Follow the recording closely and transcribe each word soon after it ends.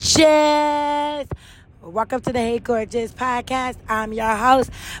gorgeous. Welcome to the Hey Gorgeous podcast. I'm your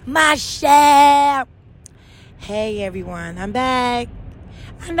host, Michelle. Hey everyone, I'm back.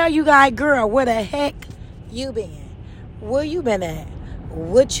 I know you guys, girl, where the heck you been? Where you been at?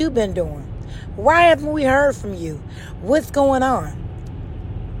 What you been doing? Why haven't we heard from you? What's going on?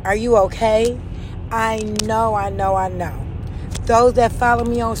 Are you okay? I know. Those that follow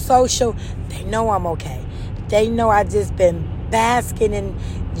me on social, they know I'm okay. They know I just been basking and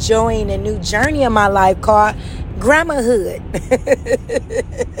enjoying a new journey in my life called grandmahood.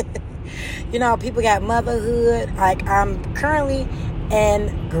 You know, people got motherhood. Like, I'm currently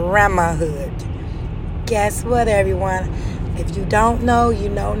in grandmahood. Guess what, everyone? If you don't know, you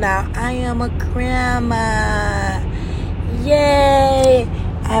know now. I am a grandma. Yay!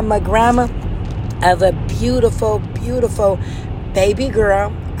 I'm a grandma of a beautiful, beautiful baby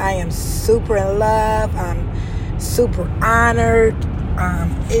girl. I am super in love. I'm super honored.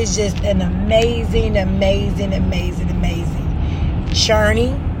 It's just an amazing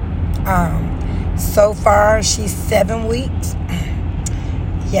journey. So far, she's 7 weeks.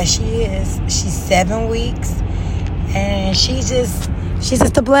 Yes, she is. She's 7 weeks. And she's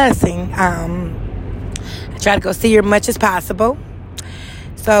just a blessing. I try to go see her as much as possible.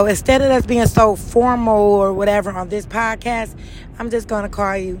 So instead of us being so formal or whatever on this podcast, I'm just going to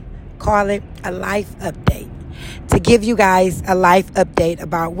call it a life update. To give you guys a life update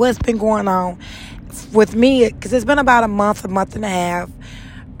about what's been going on with me, because it's been about a month and a half.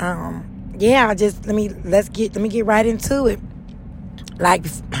 Let me get right into it. Like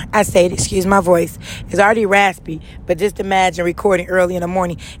I said, excuse my voice, it's already raspy, but just imagine recording early in the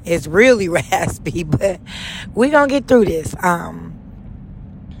morning. It's really raspy, but we're going to get through this.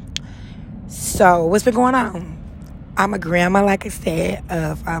 So what's been going on? I'm a grandma, like I said,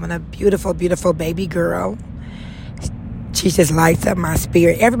 I'm a beautiful, beautiful baby girl. She just lights up my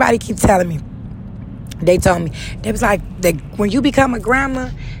spirit. Everybody keeps telling me. They told me. They was like, when you become a grandma,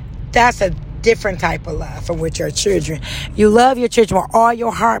 that's a different type of love from with your children. You love your children with all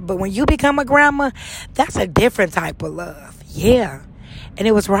your heart, but when you become a grandma, that's a different type of love. Yeah. And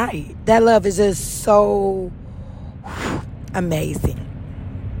it was right. That love is just so amazing.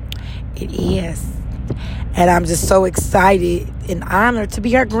 It is. And I'm just so excited and honored to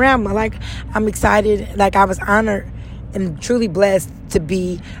be her grandma. Like, I'm excited. Like, I was honored and truly blessed to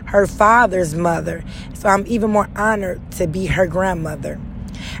be her father's mother. So I'm even more honored to be her grandmother.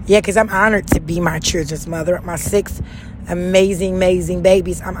 Yeah, because I'm honored to be my children's mother. My 6 amazing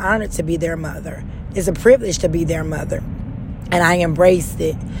babies, I'm honored to be their mother. It's a privilege to be their mother. And I embraced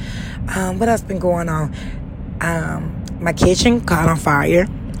it. What else been going on? My kitchen caught on fire.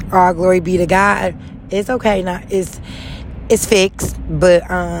 All glory be to God. It's okay now. It's fixed, but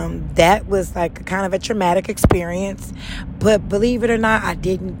that was like kind of a traumatic experience. But believe it or not, I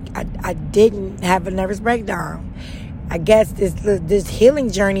didn't have a nervous breakdown. I guess this healing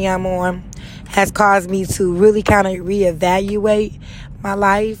journey I'm on has caused me to really kind of reevaluate my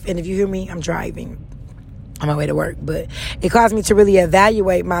life. And if you hear me, I'm driving on my way to work, but it caused me to really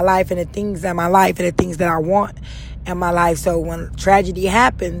evaluate my life and the things in my life and the things that I want in my life. So when tragedy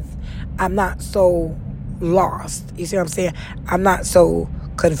happens, I'm not so lost. You see what I'm saying? I'm not so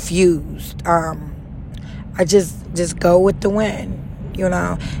confused. I just go with the wind, you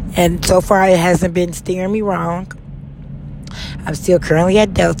know. And so far, it hasn't been steering me wrong. I'm still currently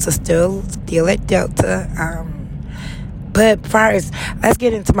at Delta, still at Delta. But first, let's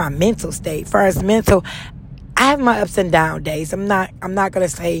get into my mental state. First, mental, I have my ups and down days. I'm not gonna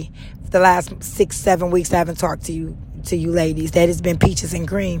say the last 6-7 weeks I haven't talked to you ladies that it's been peaches and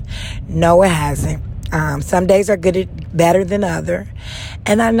cream. No, it hasn't. Some days are better than other.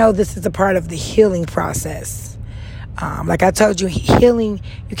 And I know this is a part of the healing process. Like I told you, healing,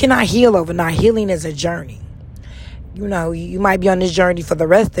 you cannot heal overnight. Healing is a journey. You know, you might be on this journey for the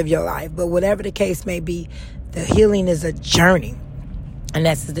rest of your life, but whatever the case may be, the healing is a journey. And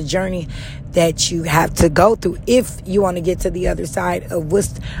that's the journey that you have to go through if you want to get to the other side of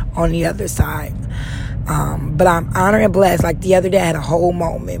what's on the other side. But I'm honored and blessed. Like the other day, I had a whole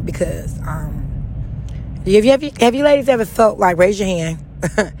moment because have you ladies ever felt like, raise your hand,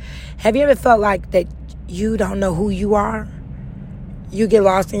 have you ever felt like that you don't know who you are? You get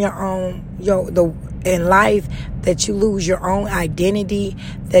lost in your own, in life, that you lose your own identity,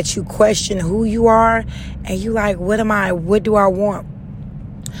 that you question who you are, and you like, what am I? What do I want?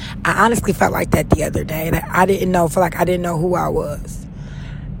 I honestly felt like that the other day. I didn't know who I was.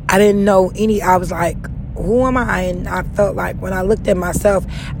 I didn't know I was like, who am I? And I felt like when I looked at myself,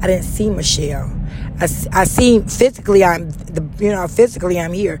 I didn't see Michelle. I see physically I'm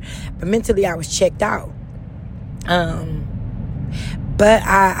here, but mentally I was checked out. But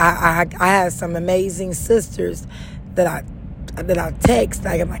I had some amazing sisters that I text.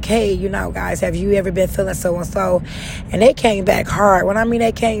 Like, I'm like, hey, guys, have you ever been feeling so and so? And they came back hard. When I mean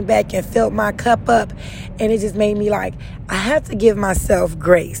they came back and filled my cup up, and it just made me like, I have to give myself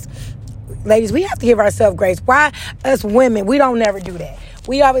grace. Ladies, we have to give ourselves grace. Why us women, we don't never do that.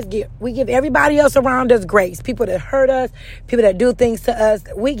 We give everybody else around us grace. People that hurt us, people that do things to us,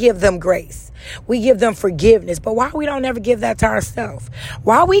 we give them grace. We give them forgiveness. But why we don't ever give that to ourselves?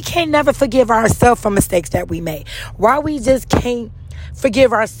 Why we can't never forgive ourselves for mistakes that we made? Why we just can't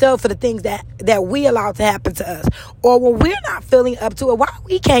forgive ourselves for the things that we allowed to happen to us? Or when we're not feeling up to it, why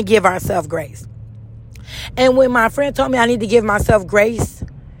we can't give ourselves grace? And when my friend told me I need to give myself grace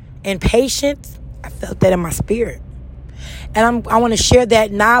and patience, I felt that in my spirit. And I want to share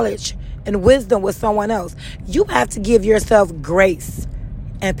that knowledge and wisdom with someone else. You have to give yourself grace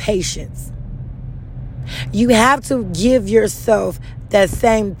and patience. You have to give yourself that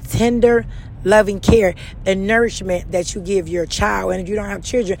same tender, loving care and nourishment that you give your child. And if you don't have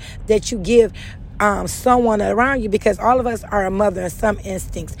children, that you give someone around you, because all of us are a mother in some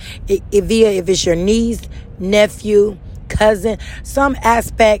instincts. If it's your niece, nephew, cousin, some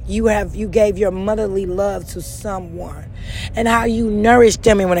aspect you gave your motherly love to someone, and how you nourish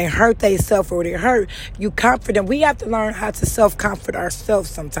them, and when they hurt themselves or they hurt, you comfort them. We have to learn how to self-comfort ourselves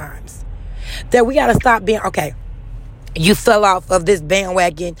sometimes. That we got to stop being, okay, you fell off of this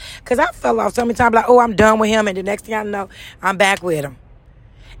bandwagon, because I fell off so many times, like, oh, I'm done with him, and the next thing I know, I'm back with him.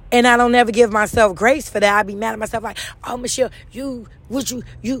 And I don't ever give myself grace for that. I be mad at myself like, oh, Michelle, you.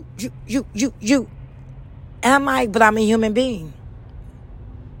 And I'm like, but I'm a human being.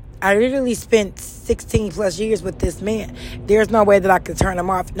 I literally spent 16 plus years with this man. There's no way that I could turn him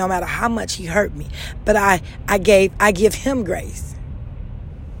off, no matter how much he hurt me. But I give him grace.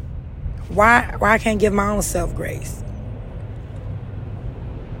 Why I can't give my own self grace?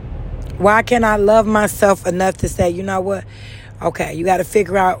 Why can't I love myself enough to say, you know what? Okay, you got to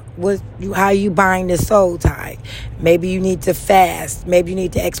figure out how you bind this soul tie. Maybe you need to fast. Maybe you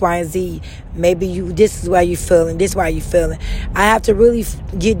need to X, Y, and Z. Maybe this is why you feeling. This is why you feeling. I have to really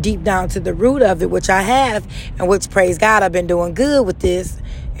get deep down to the root of it, which I have, and which, praise God, I've been doing good with this.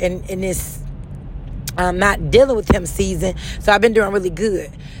 In this, I'm not dealing with him season, so I've been doing really good.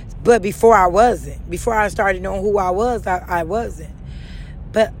 But before I wasn't. Before I started knowing who I was, I wasn't.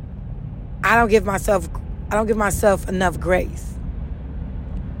 But I don't give myself enough grace.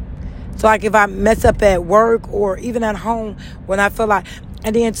 So like if I mess up at work or even at home, when I feel like,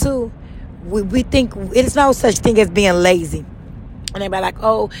 and then too, we think it's no such thing as being lazy. And everybody like,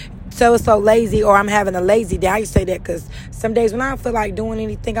 oh, so lazy, or I'm having a lazy day. I used to say that because some days when I don't feel like doing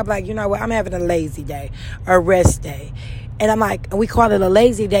anything, I'm like, you know what, I'm having a lazy day, or a rest day. And I'm like, and we call it a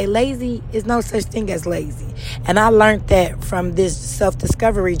lazy day. Lazy is no such thing as lazy. And I learned that from this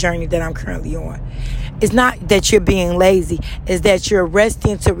self-discovery journey that I'm currently on. It's not that you're being lazy. It's that you're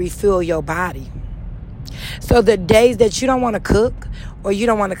resting to refuel your body. So the days that you don't want to cook or you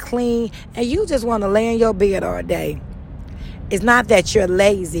don't want to clean and you just want to lay in your bed all day, it's not that you're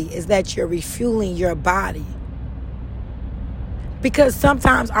lazy. It's that you're refueling your body. Because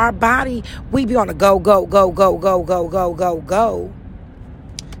sometimes our body, we be on a go.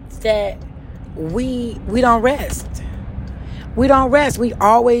 That we don't rest. We don't rest. We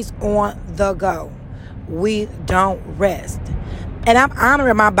always on the go. We don't rest. And I'm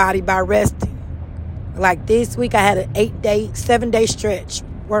honoring my body by resting. Like this week, I had an 7-day stretch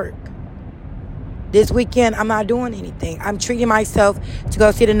work. This weekend, I'm not doing anything. I'm treating myself to go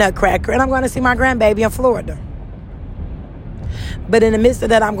see the Nutcracker. And I'm going to see my grandbaby in Florida. But in the midst of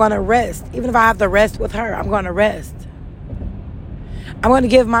that, I'm going to rest. Even if I have to rest with her, I'm going to rest. I'm going to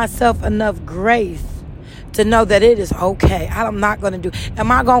give myself enough grace to know that it is okay. I'm not going to do. Am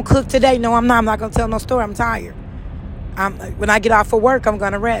I going to cook today? No, I'm not. I'm not going to tell no story. I'm tired. When I get off of work, I'm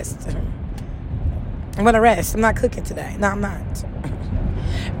going to rest. I'm going to rest. I'm not cooking today. No, I'm not.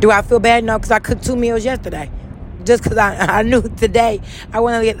 Do I feel bad? No, because I cooked 2 meals yesterday. Just because I knew today I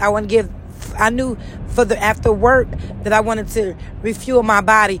knew for the after work that I wanted to refuel my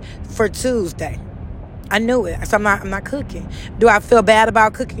body for Tuesday. I knew it. So I'm not cooking. Do I feel bad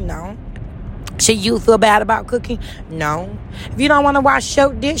about cooking? No. Should you feel bad about cooking? No. If you don't want to wash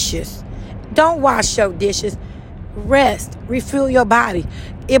your dishes, don't wash your dishes. Rest. Refuel your body.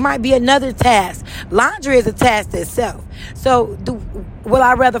 It might be another task. Laundry is a task itself. So will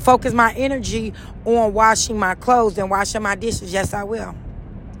I rather focus my energy on washing my clothes than washing my dishes? Yes, I will.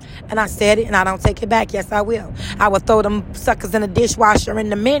 And I said it and I don't take it back. Yes, I will. I will throw them suckers in the dishwasher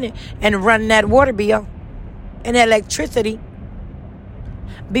in a minute and run that water bill and that electricity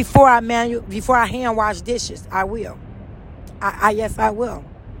before I hand wash dishes. I will. Yes, I will.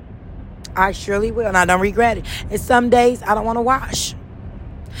 I surely will, and I don't regret it. And some days I don't want to wash.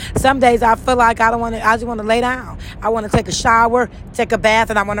 Some days I feel like I just want to lay down. I want to take a shower, take a bath,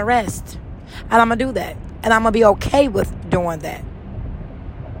 and I want to rest. And I'm going to do that. And I'm going to be okay with doing that.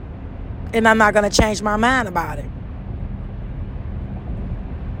 And I'm not going to change my mind about it.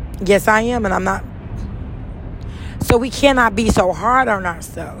 Yes, I am, and I'm not. So we cannot be so hard on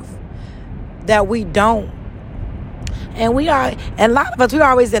ourselves that we don't. And a lot of us, we're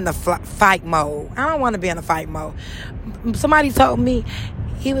always in the fight mode. I don't want to be in the fight mode. Somebody told me,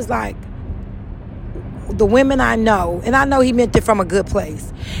 he was like, the women I know, and I know he meant it from a good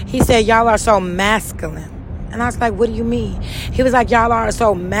place. He said, y'all are so masculine. And I was like, what do you mean? He was like, y'all are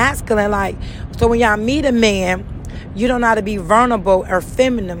so masculine. Like, so when y'all meet a man, you don't know how to be vulnerable or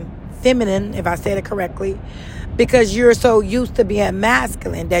feminine, if I said it correctly, because you're so used to being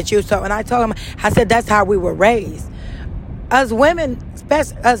masculine that you're so. And I told him, I said, that's how we were raised. Us women,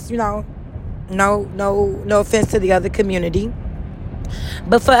 especially us, no offense to the other community,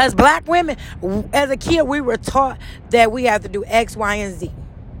 but for us black women, as a kid, we were taught that we have to do X, Y, and Z.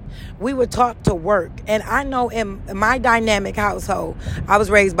 We were taught to work. And I know in my dynamic household, I was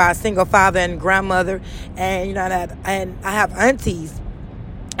raised by a single father and grandmother, and and I have aunties.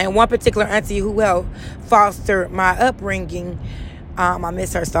 And one particular auntie who helped foster my upbringing, I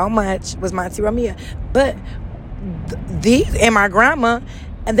miss her so much, was my auntie Ramia. But these and my grandma,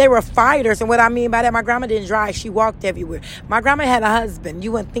 and they were fighters. And what I mean by that, my grandma didn't drive. She walked everywhere. My grandma had a husband.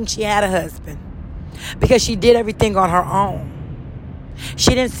 You wouldn't think she had a husband because she did everything on her own.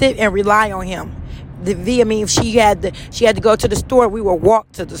 She didn't sit and rely on him. If she had to go to the store, we would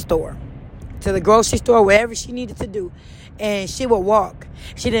walk to the store, to the grocery store, wherever she needed to do. And she would walk.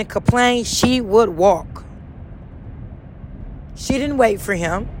 She didn't complain. She would walk. She didn't wait for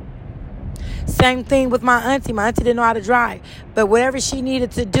him. Same thing with my auntie. My auntie didn't know how to drive. But whatever she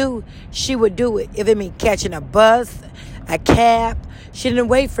needed to do, she would do it. If it meant catching a bus, a cab, she didn't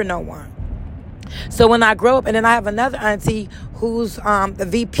wait for no one. So when I grow up, and then I have another auntie who's the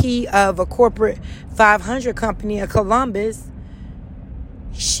VP of a corporate 500 company in Columbus.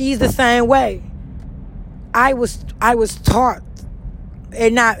 She's the same way. I was taught,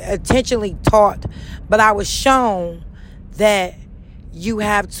 and not intentionally taught, but I was shown that you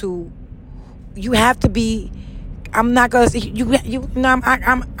have to be. I'm not gonna say you. No,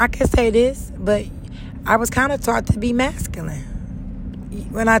 I can say this, but I was kind of taught to be masculine.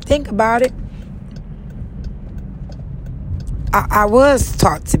 When I think about it, I was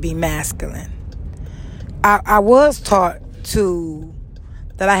taught to be masculine. I was taught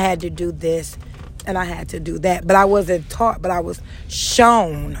that I had to do this and I had to do that, but I wasn't taught, but I was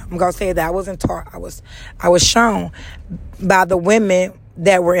shown. I'm gonna say that I wasn't taught. I was shown by the women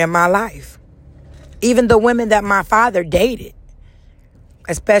that were in my life, even the women that my father dated,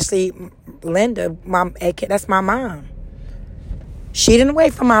 especially Linda. That's my mom. She didn't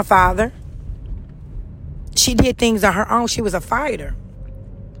wait for my father. She did things on her own. She was a fighter.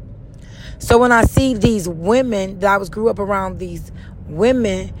 So when I see these women, grew up around these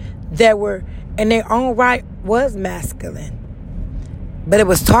women that were in their own right was masculine. But it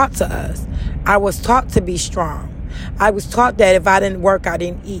was taught to us. I was taught to be strong. I was taught that if I didn't work, I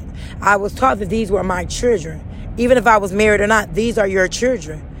didn't eat. I was taught that these were my children. Even if I was married or not, these are your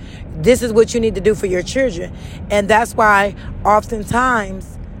children. This is what you need to do for your children. And that's why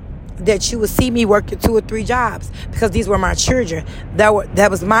oftentimes that you would see me working 2 or 3 jobs, because these were my children.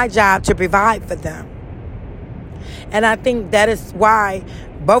 That was my job to provide for them. And I think that is why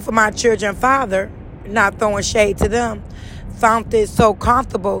both of my children, father, not throwing shade to them, found it so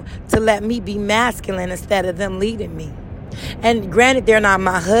comfortable to let me be masculine instead of them leading me. And granted, they're not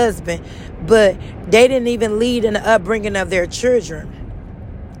my husband, but they didn't even lead in the upbringing of their children.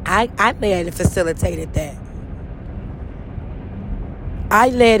 I led and facilitated that.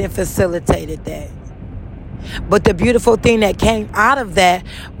 But the beautiful thing that came out of that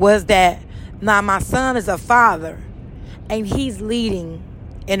was that now my son is a father, and he's leading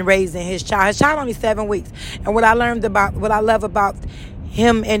and raising his child. His child only 7 weeks. And what I love about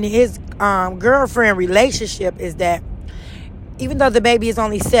him and his girlfriend relationship is that even though the baby is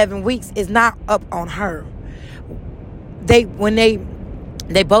only 7 weeks, it's not up on her. When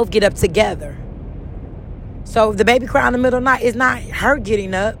they both get up together. So if the baby cry in the middle of the night, it's not her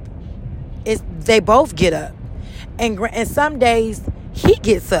getting up. It's they both get up. And some days he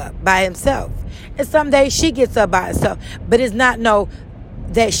gets up by himself. And some days she gets up by herself. But it's not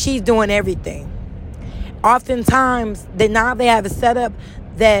that she's doing everything. Oftentimes, they have it set up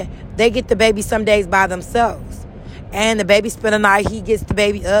that they get the baby some days by themselves. And the baby spend the night. He gets the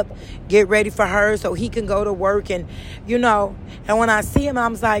baby up, get ready for her so he can go to work. And, and when I see him, I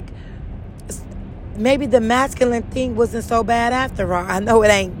was like, maybe the masculine thing wasn't so bad after all. I know it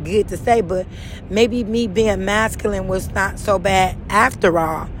ain't good to say, but maybe me being masculine was not so bad after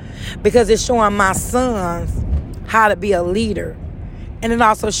all, because it's showing my sons how to be a leader, and it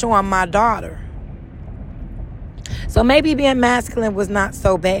also showing my daughter. So maybe being masculine was not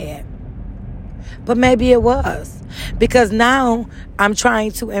so bad, but maybe it was, because now I'm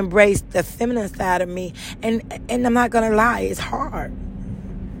trying to embrace the feminine side of me, and I'm not gonna lie, it's hard.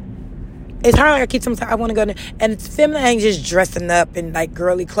 It's hard. Like I keep sometimes I want to go to, and it's feminine ain't just dressing up in like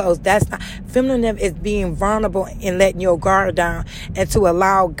girly clothes. That's not feminine. Is being vulnerable and letting your guard down, and to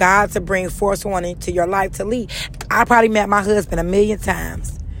allow God to bring forth one into your life to lead. I probably met my husband a million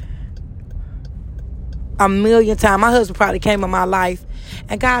times. My husband probably came in my life,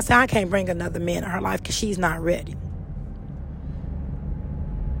 and God said, I can't bring another man in her life because she's not ready.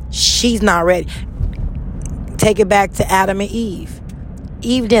 She's not ready. Take it back to Adam and Eve.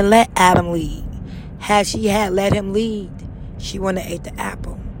 Eve didn't let Adam lead. Had she had let him lead, she wouldn't have ate the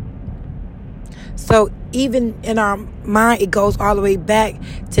apple. So even in our mind, it goes all the way back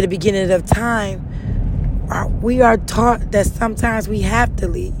to the beginning of time. We are taught that sometimes we have to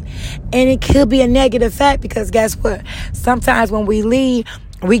lead. And it could be a negative fact, because guess what? Sometimes when we lead,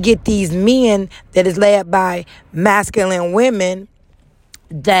 we get these men that is led by masculine women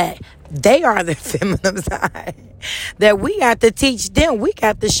that they are the feminine side. That we got to teach them. We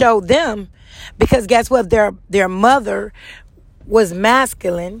got to show them. Because guess what? Their mother was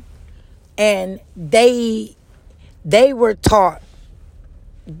masculine, and they were taught,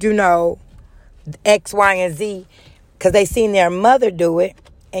 X, Y, and Z, because they seen their mother do it.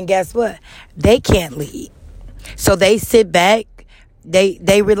 And guess what? They can't lead. So they sit back.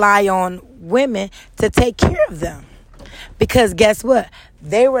 They rely on women to take care of them. Because guess what?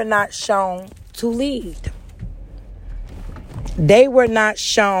 They were not shown to lead. They were not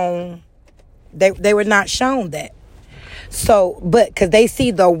shown. They were not shown that. So, but because they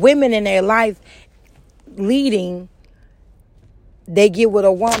see the women in their life leading, they get with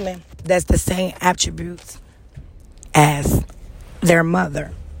a woman that's the same attributes as their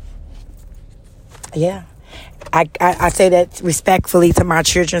mother. Yeah. I say that respectfully to my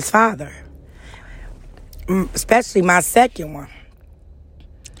children's father. Especially my second one.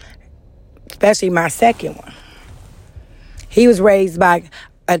 He was raised by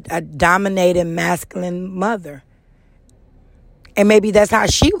a dominated masculine mother. And maybe that's how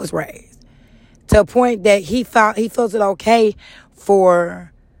she was raised. To a point that he feels it okay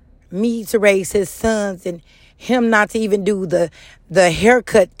for me to raise his sons and him not to even do the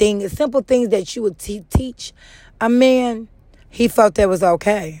haircut thing. The simple things that you would teach a man, he felt that was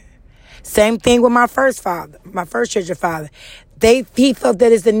okay. Same thing with my first children's father. He felt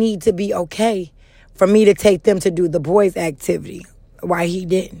that it's a need to be okay for me to take them to do the boys' activity, why he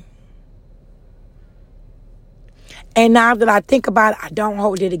didn't. And now that I think about it, I don't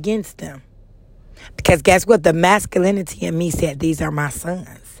hold it against them. Because guess what? The masculinity in me said, these are my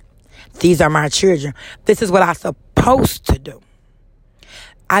sons. These are my children. This is what I'm supposed to do.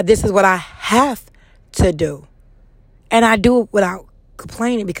 This is what I have to do. And I do it without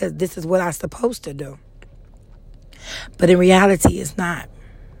complaining, because this is what I'm supposed to do. But in reality, it's not.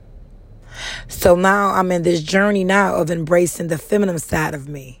 So now I'm in this journey now of embracing the feminine side of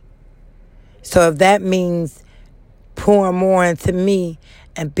me. So if that means pouring more into me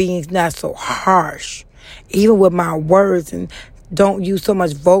and being not so harsh, even with my words, and don't use so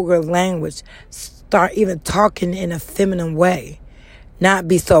much vulgar language, start even talking in a feminine way. Not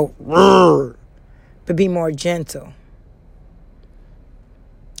be so, but be more gentle.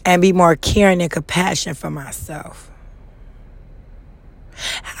 And be more caring and compassionate for myself.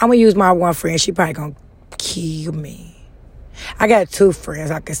 I'm going to use my one friend. She probably going to kill me. I got two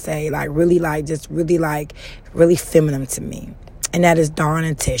friends I could say, really feminine to me. And that is Dawn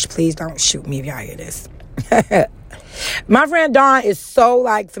and Tish. Please don't shoot me if y'all hear this. My friend Dawn is so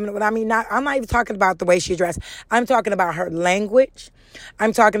feminine. But I'm not even talking about the way she dressed. I'm talking about her language.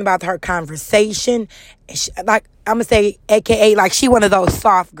 I'm talking about her conversation. I'm going to say, AKA, she one of those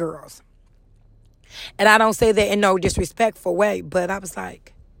soft girls. And I don't say that in no disrespectful way, but I was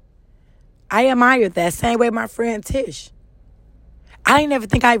like, I admired that. Same way my friend Tish. I didn't ever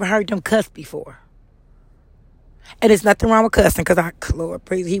think I even heard them cuss before. And there's nothing wrong with cussing, because Lord,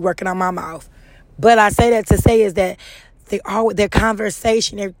 praise, he working on my mouth. But I say that to say is that their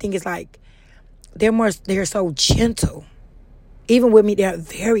conversation, everything is they're so gentle. Even with me, they're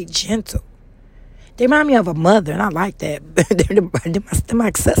very gentle. They remind me of a mother, and I like that. They're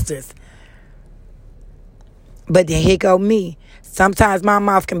like sisters. But then here go me. Sometimes my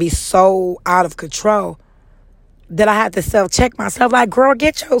mouth can be so out of control that I have to self-check myself. Like, girl,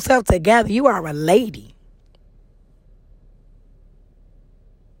 get yourself together. You are a lady.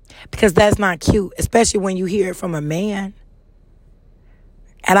 Because that's not cute, especially when you hear it from a man.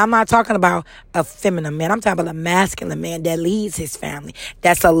 And I'm not talking about a feminine man. I'm talking about a masculine man that leads his family.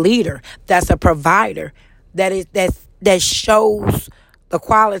 That's a leader. That's a provider. That shows the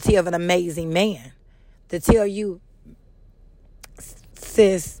quality of an amazing man. To tell you,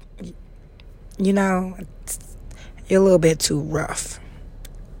 sis, you know, you're a little bit too rough.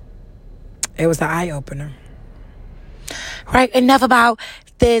 It was an eye-opener. Right, enough about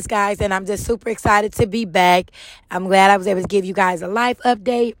this, guys, and I'm just super excited to be back. I'm glad I was able to give you guys a life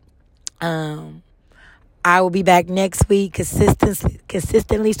update. I will be back next week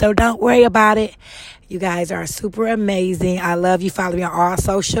consistently, so don't worry about it. You guys are super amazing. I love you. Follow me on all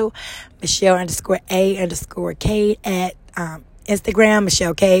social. Michelle_A_K at Instagram,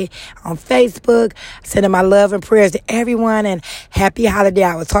 Michelle K on Facebook. Sending my love and prayers to everyone, and happy holiday.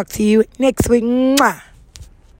 I will talk to you next week. Mwah.